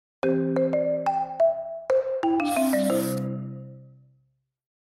Hello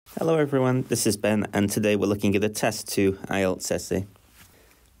everyone, this is Ben, and today we're looking at a Test 2 IELTS essay.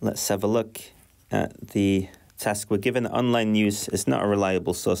 Let's have a look at the task we're given. Online news is not a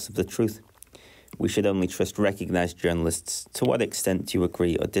reliable source of the truth. We should only trust recognised journalists. To what extent do you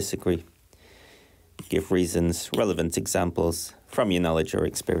agree or disagree? Give reasons, relevant examples from your knowledge or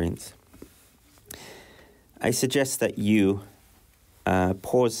experience. I suggest that you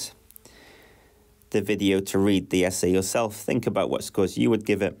pause the video to read the essay yourself. Think about what scores you would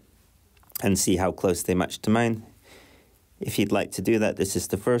give it and see how close they match to mine. If you'd like to do that, this is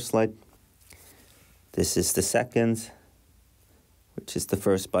the first slide. This is the second, which is the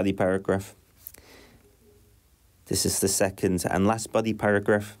first body paragraph. This is the second and last body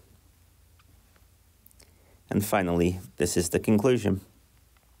paragraph. And finally, this is the conclusion.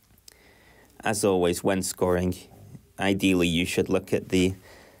 As always, when scoring, ideally you should look at the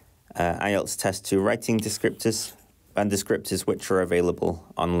IELTS Test 2 writing descriptors and descriptors which are available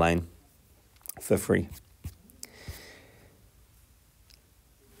online for free.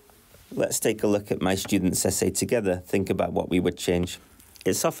 Let's take a look at my student's essay together. Think about what we would change.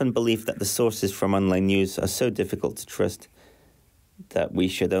 It's often believed that the sources from online news are so difficult to trust that we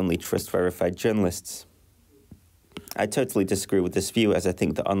should only trust verified journalists. I totally disagree with this view, as I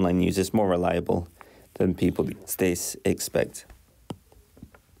think that online news is more reliable than people these days expect.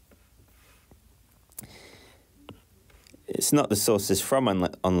 It's not the sources from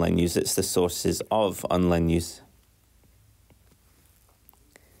online news, it's the sources of online news.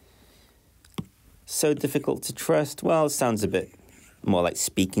 So difficult to trust? Well, it sounds a bit more like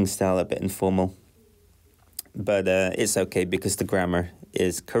speaking style, a bit informal. But it's okay because the grammar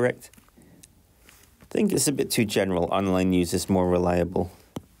is correct. I think it's a bit too general. Online news is more reliable.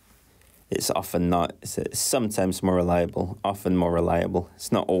 It's often not. It's sometimes more reliable, often more reliable.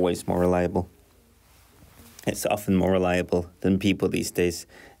 It's not always more reliable. It's often more reliable than people these days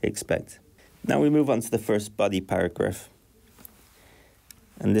expect. Now we move on to the first body paragraph.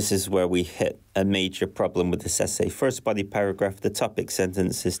 And this is where we hit a major problem with this essay. First body paragraph, the topic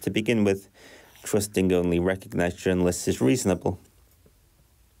sentence is, to begin with, trusting only recognised journalists is reasonable.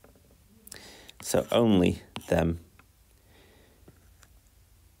 So only them,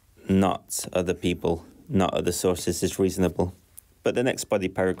 not other people, not other sources is reasonable. But the next body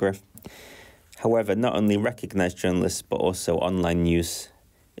paragraph, however, not only recognised journalists, but also online news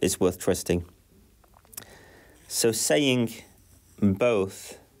is worth trusting. So saying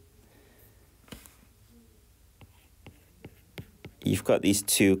both, you've got these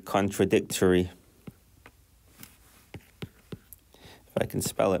two contradictory, if I can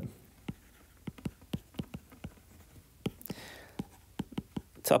spell it,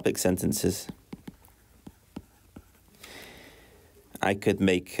 topic sentences. I could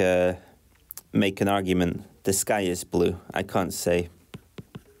make an argument, the sky is blue. I can't say,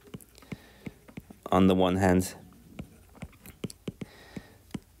 on the one hand,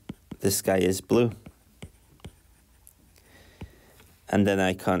 the sky is blue. And then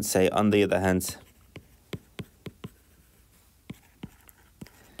I can't say, on the other hand,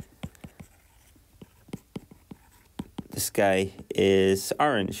 the sky is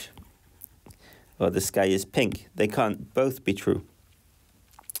orange, or the sky is pink. They can't both be true.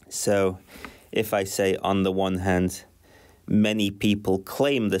 So if I say, on the one hand, many people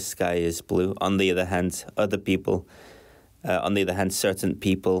claim the sky is blue, on the other hand, certain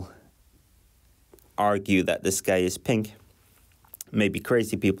people argue that the sky is pink, maybe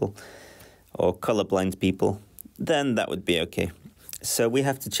crazy people or colorblind people, then that would be okay. So we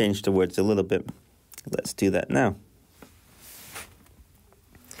have to change the words a little bit. Let's do that now.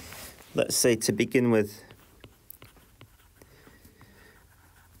 Let's say, to begin with,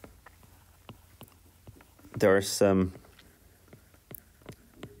 there are some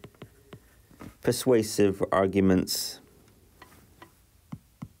persuasive arguments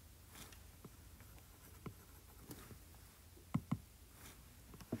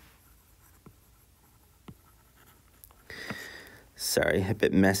sorry, a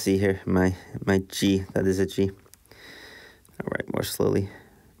bit messy here, my G, that is a G. All right, more slowly.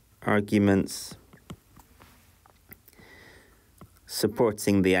 Arguments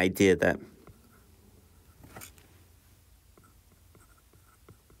supporting the idea that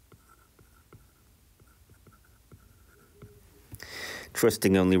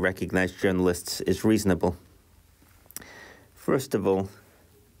trusting only recognized journalists is reasonable. First of all,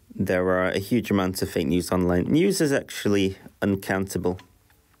 there are a huge amount of fake news online. News is actually uncountable.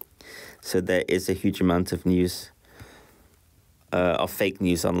 So there is a huge amount of news, of fake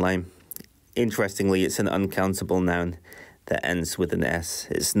news online. Interestingly, it's an uncountable noun. that ends with an S.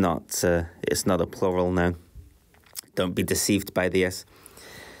 It's not a plural now. Don't be deceived by the S.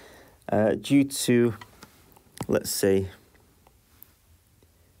 Due to, let's say,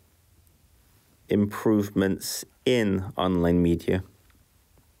 improvements in online media,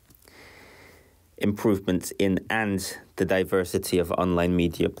 improvements in and the diversity of online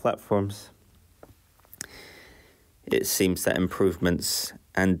media platforms, it seems that improvements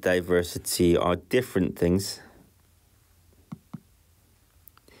and diversity are different things.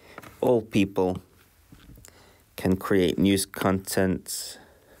 All people can create news content.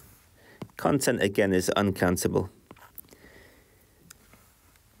 Content, again, is uncountable.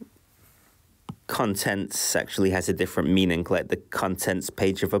 Contents actually has a different meaning, like the contents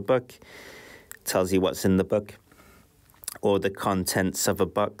page of a book tells you what's in the book, or the contents of a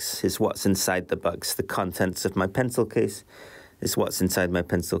box is what's inside the box. The contents of my pencil case is what's inside my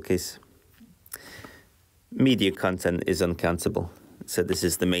pencil case. Media content is uncountable. So this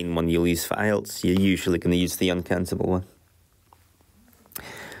is the main one you'll use for IELTS. You're usually going to use the uncountable one.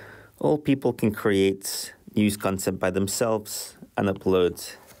 All people can create news content by themselves and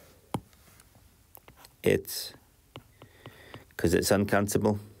upload it because it's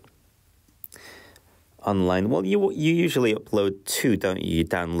uncountable. Online, well, you usually upload to, don't you? You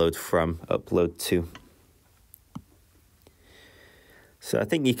download from, upload to. So I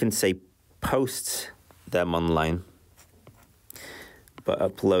think you can say post them online, but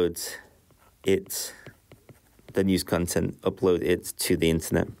upload it, the news content, upload it to the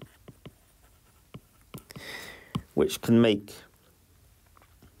internet, which can make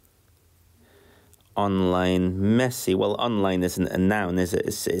online messy. Well, online isn't a noun, is it?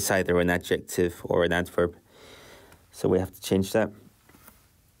 It's either an adjective or an adverb. So we have to change that.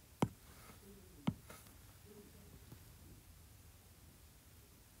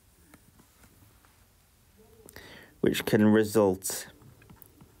 Which can result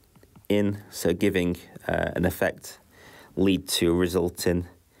in, so giving an effect, lead to, result in.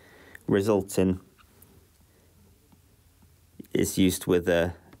 Result in is used with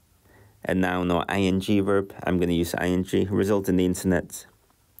a noun or ing verb. I'm going to use ing. Result in the internet.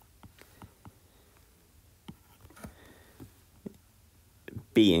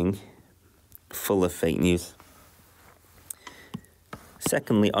 Being full of fake news.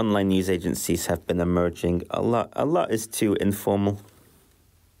 Secondly, online news agencies have been emerging a lot. A lot is too informal.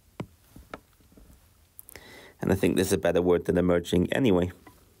 And I think there's a better word than emerging anyway.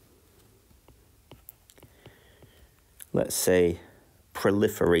 Let's say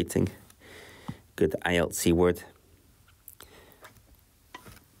proliferating. Good IELTS word.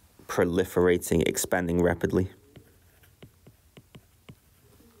 Proliferating, expanding rapidly.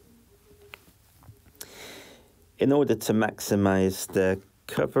 In order to maximize the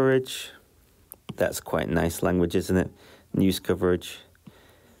coverage, that's quite nice language, isn't it? News coverage.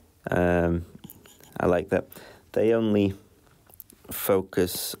 I like that. They only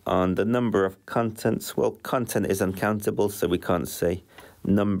focus on the number of contents. Well, content is uncountable, so we can't say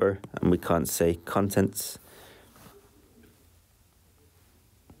number and we can't say contents.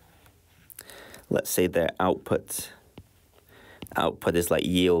 Let's say their output. Output is like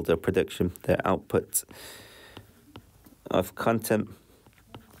yield or production. Their output of content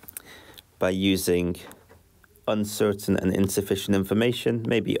by using uncertain and insufficient information,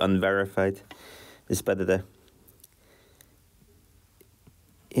 maybe unverified is better there.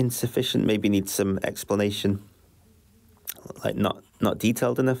 Insufficient maybe needs some explanation, like not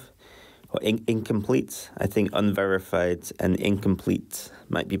detailed enough, or incomplete. I think unverified and incomplete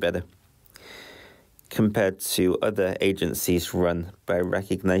might be better compared to other agencies run by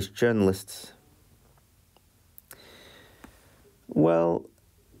recognized journalists. Well,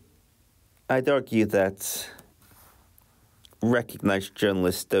 I'd argue that recognized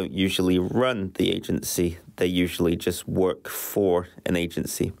journalists don't usually run the agency. They usually just work for an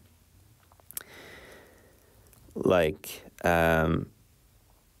agency. Like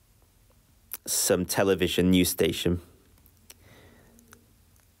some television news station.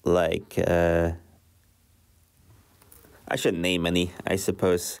 Like, I shouldn't name any, I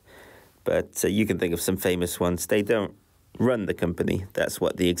suppose. But you can think of some famous ones. They don't run the company. That's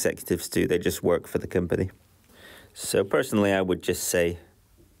what the executives do. They just work for the company. So personally, I would just say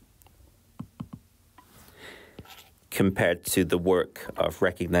compared to the work of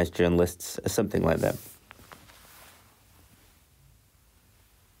recognized journalists, something like that.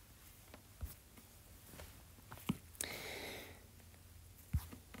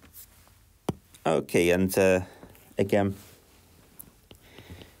 Okay, and again,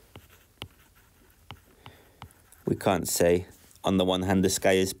 we can't say on the one hand the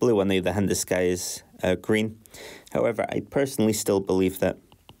sky is blue, on the other hand the sky is green. However, I personally still believe that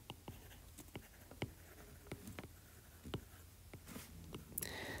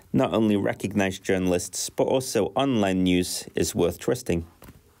not only recognized journalists, but also online news is worth trusting.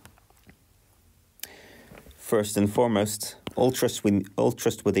 First and foremost, all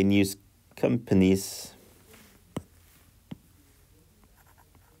trustworthy news companies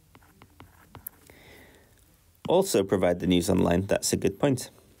also provide the news online. That's a good point.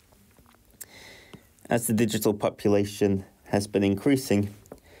 As the digital population has been increasing,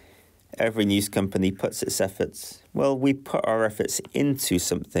 every news company puts its efforts, well, we put our efforts into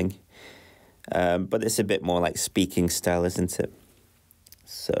something, but it's a bit more like speaking style, isn't it?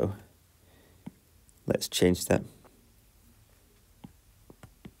 So let's change that.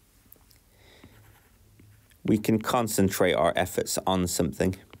 We can concentrate our efforts on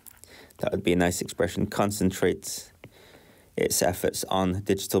something. That would be a nice expression. Concentrates its efforts on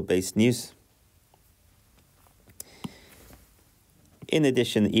digital-based news. In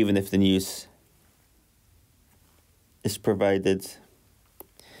addition, even if the news is provided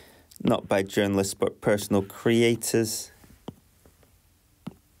not by journalists but personal creators,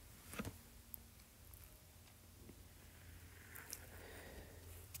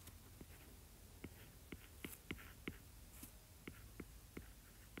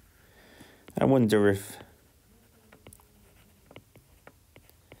 I wonder if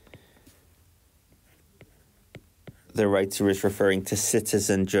the writer is referring to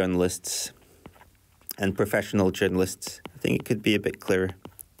citizen journalists and professional journalists. I think it could be a bit clearer.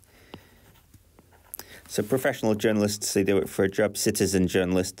 So professional journalists, they do it for a job. Citizen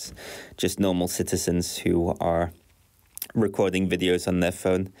journalists, just normal citizens who are recording videos on their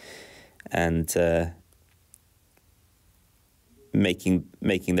phone and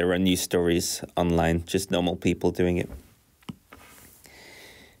making their own news stories online, just normal people doing it.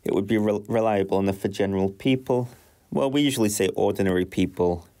 It would be reliable enough for general people. Well, we usually say ordinary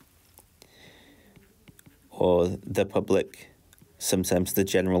people or the public, sometimes the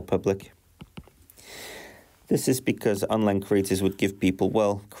general public. This is because online creators would give people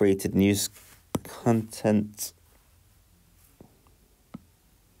well-created news content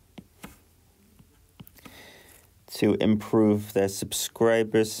to improve their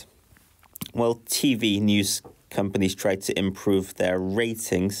subscribers. Well, TV news companies try to improve their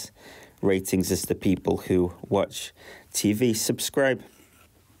ratings. Ratings is the people who watch TV. Subscribe.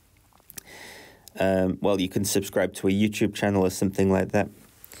 Well, you can subscribe to a YouTube channel or something like that.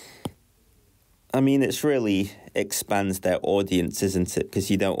 I mean, it's really expands their audience, isn't it? Because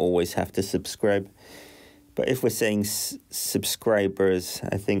you don't always have to subscribe. But if we're saying subscribers,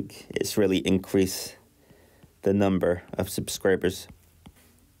 I think it's really increase the number of subscribers,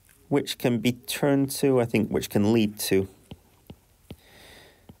 which can be turned to, I think, which can lead to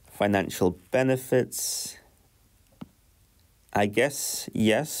financial benefits. I guess,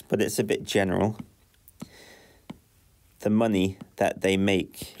 yes, but it's a bit general. The money that they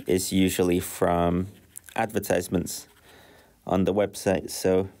make is usually from advertisements on the website.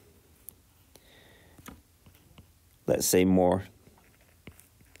 So let's say more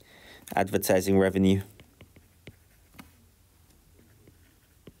advertising revenue.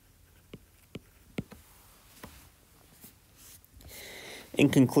 In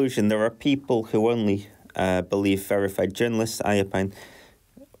conclusion, there are people who only believe verified journalists. I opine.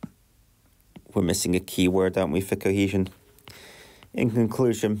 We're missing a key word, aren't we, for cohesion? In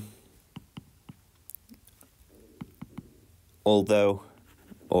conclusion, while there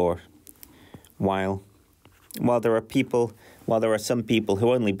are some people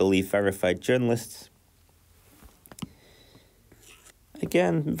who only believe verified journalists,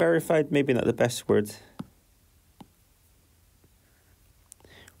 again, verified, maybe not the best word.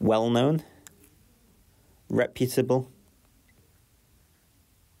 Well-known, reputable,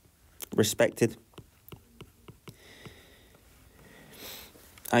 respected.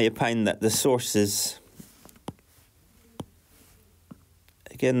 I opine that the sources,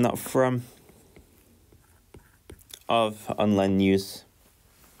 again, not from, of online news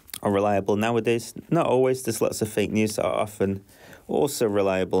are reliable nowadays. Not always, there's lots of fake news that are often also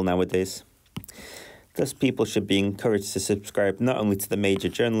reliable nowadays. Thus, people should be encouraged to subscribe not only to the major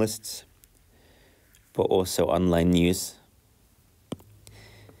journalists, but also online news.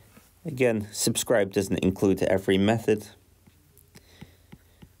 Again, subscribe doesn't include every method.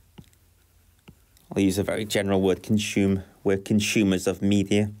 I'll use a very general word, consume. We're consumers of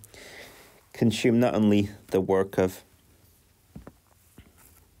media. Consume not only the work of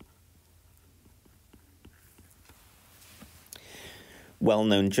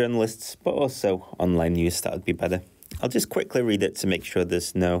well-known journalists, but also online news. That would be better. I'll just quickly read it to make sure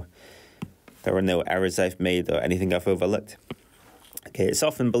there's no There are no errors I've made or anything I've overlooked. Okay, it's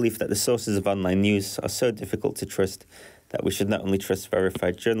often believed that the sources of online news are so difficult to trust that we should not only trust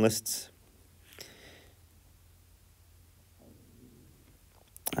verified journalists.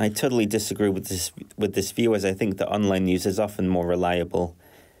 I totally disagree with this view, as I think that online news is often more reliable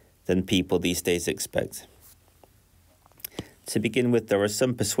than people these days expect. To begin with, there are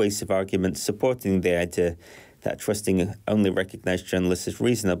some persuasive arguments supporting the idea that trusting only recognized journalists is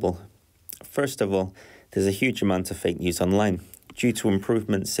reasonable. First of all, there's a huge amount of fake news online. Due to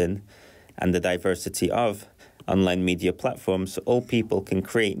improvements in and the diversity of online media platforms, all people can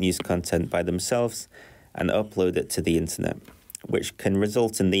create news content by themselves and upload it to the internet, which can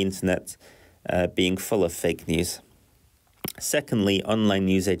result in the internet being full of fake news. Secondly, online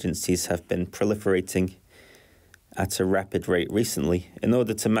news agencies have been proliferating at a rapid rate recently. In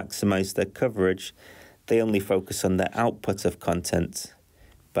order to maximize their coverage, they only focus on the output of content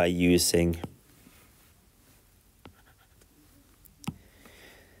by using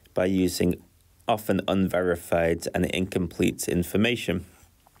often unverified and incomplete information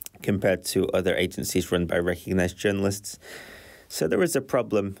compared to other agencies run by recognized journalists. So there is a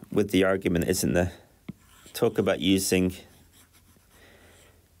problem with the argument, isn't there? Talk about using,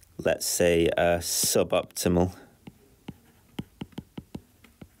 let's say, suboptimal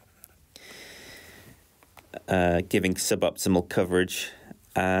giving suboptimal coverage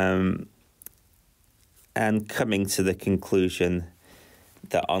and coming to the conclusion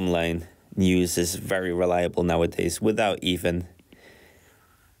that online news is very reliable nowadays without even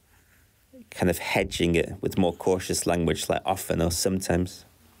kind of hedging it with more cautious language like often or sometimes.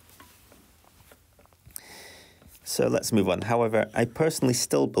 So let's move on. However, I personally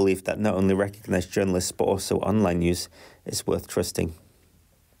still believe that not only recognized journalists but also online news is worth trusting.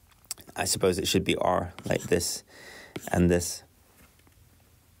 I suppose it should be R, like this and this.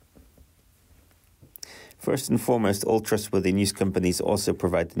 First and foremost, all trustworthy news companies also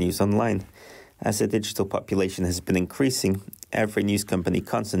provide the news online. As the digital population has been increasing, every news company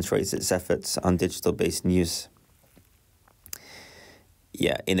concentrates its efforts on digital-based news.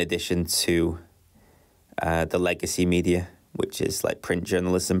 Yeah, in addition to the legacy media, which is like print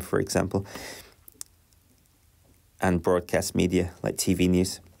journalism, for example, and broadcast media, like TV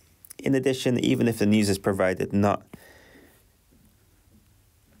news. In addition, even if the news is provided not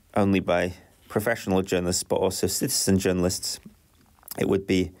only by professional journalists, but also citizen journalists, it would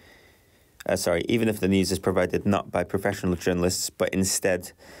be, even if the news is provided not by professional journalists, but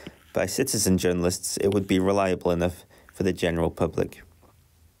instead by citizen journalists, it would be reliable enough for the general public.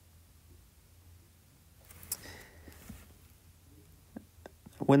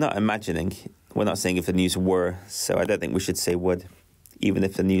 We're not saying if the news were, so I don't think we should say would. Even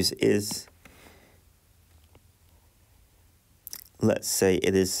if the news is, let's say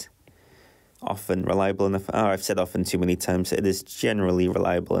it is often reliable enough. I've said often too many times. It is generally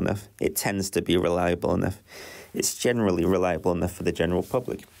reliable enough. It tends to be reliable enough. It's generally reliable enough for the general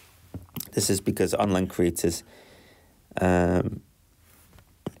public. This is because online creators, I'll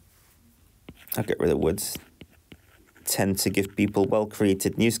get rid of words, tend to give people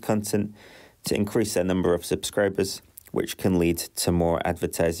well-created news content to increase their number of subscribers, which can lead to more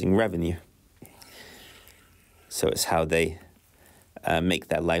advertising revenue. So it's how they make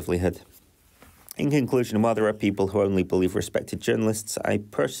their livelihood. In conclusion, while there are people who only believe respected journalists, I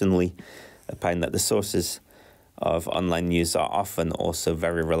personally opine that the sources of online news are often also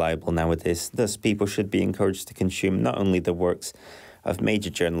very reliable nowadays. Thus, people should be encouraged to consume not only the works of major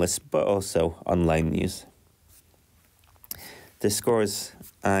journalists, but also online news. The scores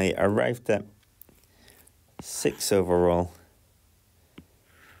I arrived at: 6 overall,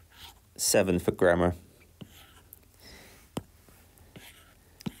 7 for grammar,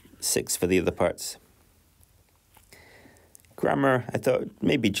 6 for the other parts. Grammar, I thought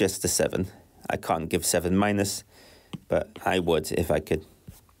maybe just a 7. I can't give 7 minus, but I would if I could.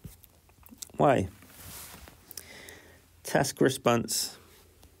 Why? Task response.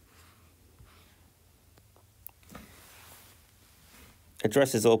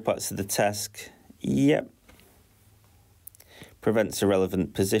 Addresses all parts of the task. Yep. Prevents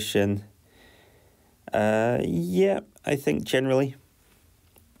irrelevant position. Yeah, I think generally.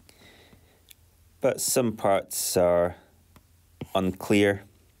 But some parts are unclear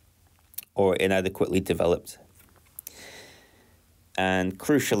or inadequately developed. And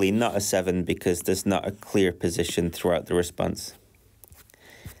crucially, not a 7 because there's not a clear position throughout the response.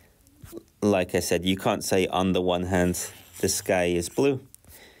 Like I said, you can't say on the one hand, the sky is blue.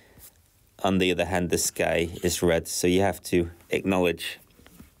 On the other hand, the sky is red. So you have to acknowledge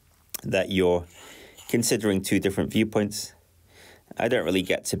that you're considering 2 different viewpoints. I don't really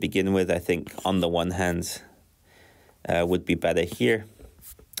get to begin with. I think on the one hand would be better here,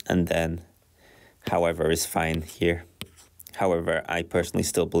 and then however is fine here. However, I personally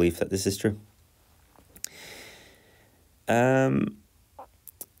still believe that this is true. And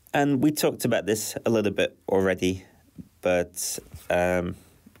we talked about this a little bit already, but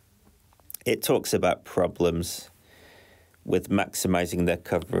it talks about problems with maximizing their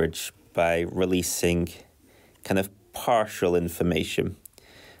coverage by releasing kind of partial information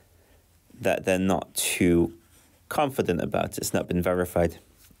that they're not too confident about. It's not been verified.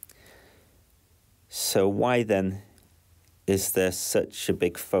 So why then is there such a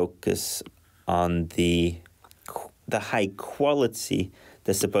big focus on the high quality,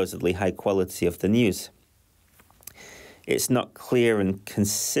 the supposedly high quality of the news? It's not clear and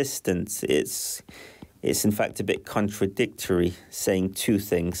consistent. It's in fact a bit contradictory, saying two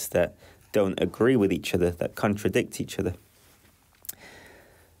things that don't agree with each other, that contradict each other.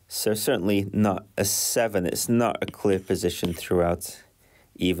 So certainly not a 7. It's not a clear position throughout,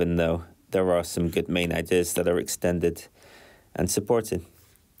 even though there are some good main ideas that are extended and supported.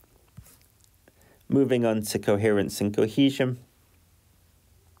 Moving on to coherence and cohesion.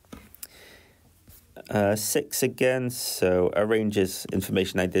 6 again, so arranges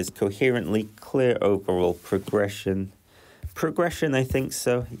information ideas coherently, clear overall progression. Progression, I think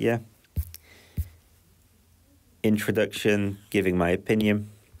so, yeah. Introduction, giving my opinion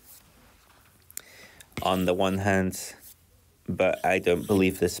on the one hand, but I don't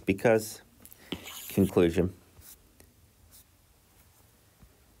believe this because. Conclusion.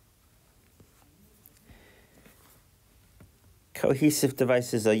 Cohesive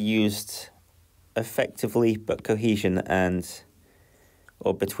devices are used effectively, but cohesion and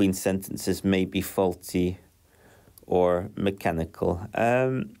or between sentences may be faulty or mechanical.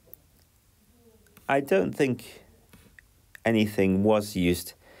 I don't think anything was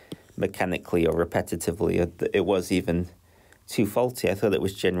used mechanically or repetitively. It was even too faulty. I thought it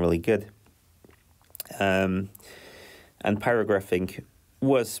was generally good. And paragraphing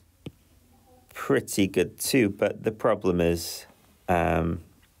was pretty good too, but the problem is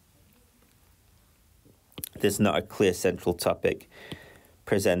there's not a clear central topic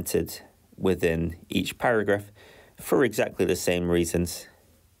presented within each paragraph for exactly the same reasons.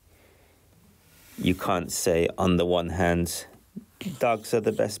 You can't say, on the one hand, dogs are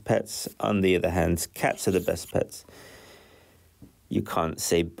the best pets, on the other hand, cats are the best pets. You can't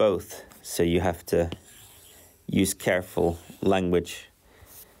say both, so you have to use careful language,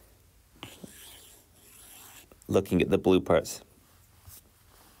 looking at the blue parts.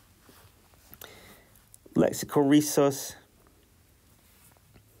 Lexical resource.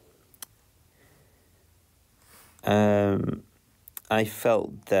 I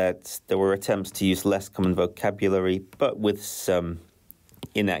felt that there were attempts to use less common vocabulary, but with some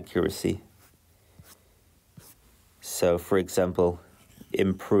inaccuracy. So, for example,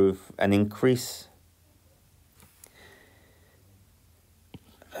 improve and increase.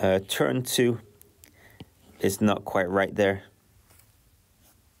 Turn to is not quite right there.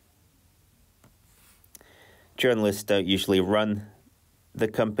 Journalists don't usually run the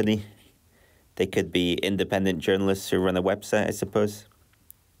company. They could be independent journalists who run a website, I suppose.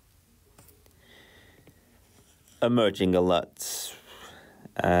 Emerging a lot.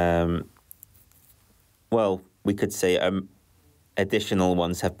 Well, we could say additional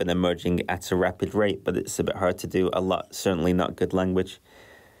ones have been emerging at a rapid rate, but it's a bit hard to do. A lot, certainly not good language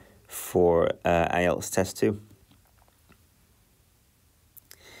for IELTS Test 2.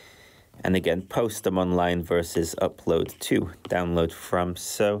 And again, post them online versus upload to, download from.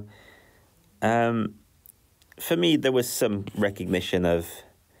 So for me, there was some recognition of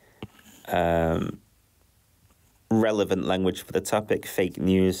relevant language for the topic, fake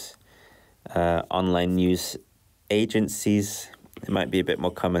news, online news agencies. It might be a bit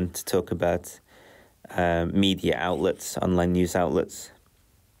more common to talk about media outlets, online news outlets.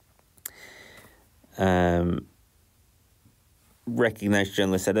 Recognized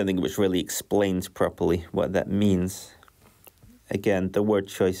journalists, I don't think it was really explained properly what that means. Again, the word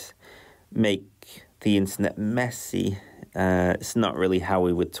choice, make the internet messy. It's not really how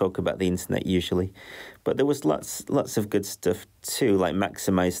we would talk about the internet usually. But there was lots of good stuff too, like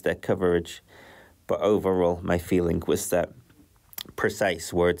maximize their coverage. But overall, my feeling was that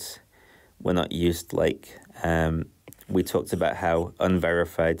precise words were not used. Like we talked about how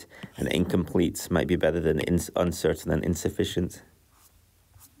unverified and incomplete might be better than uncertain and insufficient.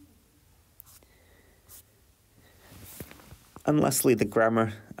 And lastly, the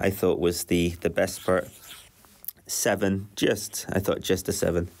grammar, I thought was the best part. 7, I thought just a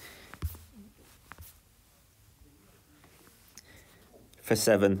 7. For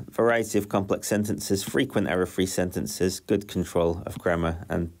 7, variety of complex sentences, frequent error-free sentences, good control of grammar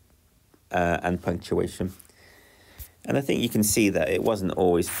and punctuation. And I think you can see that it wasn't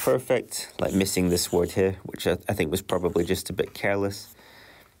always perfect, like missing this word here, which I think was probably just a bit careless.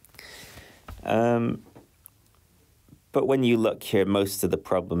 But when you look here, most of the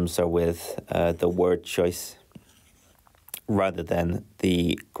problems are with the word choice rather than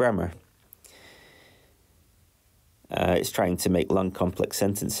the grammar. It's trying to make long, complex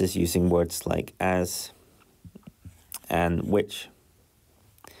sentences using words like as and which,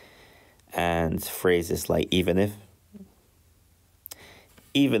 and phrases like even if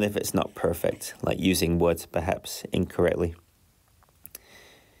it's not perfect, like using words perhaps incorrectly.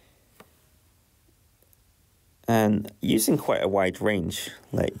 And using quite a wide range,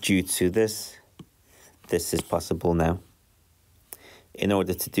 like due to this is possible now. In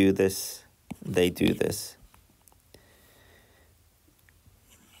order to do this, they do this.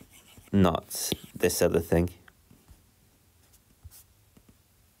 Not this other thing.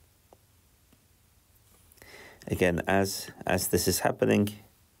 Again, as this is happening,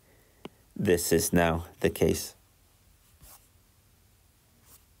 this is now the case.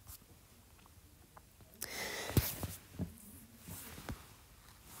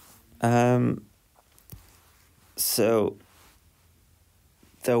 So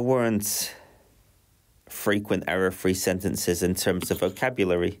there weren't frequent error-free sentences in terms of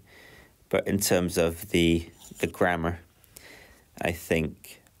vocabulary, but in terms of the grammar, I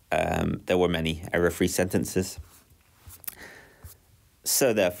think there were many error-free sentences.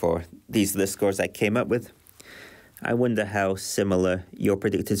 So therefore, these are the scores I came up with. I wonder how similar your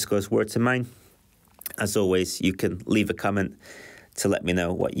predicted scores were to mine. As always, you can leave a comment to let me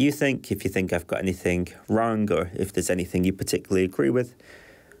know what you think, if you think I've got anything wrong, or if there's anything you particularly agree with,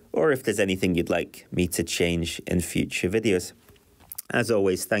 or if there's anything you'd like me to change in future videos. As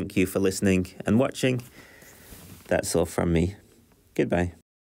always, thank you for listening and watching. That's all from me. Goodbye.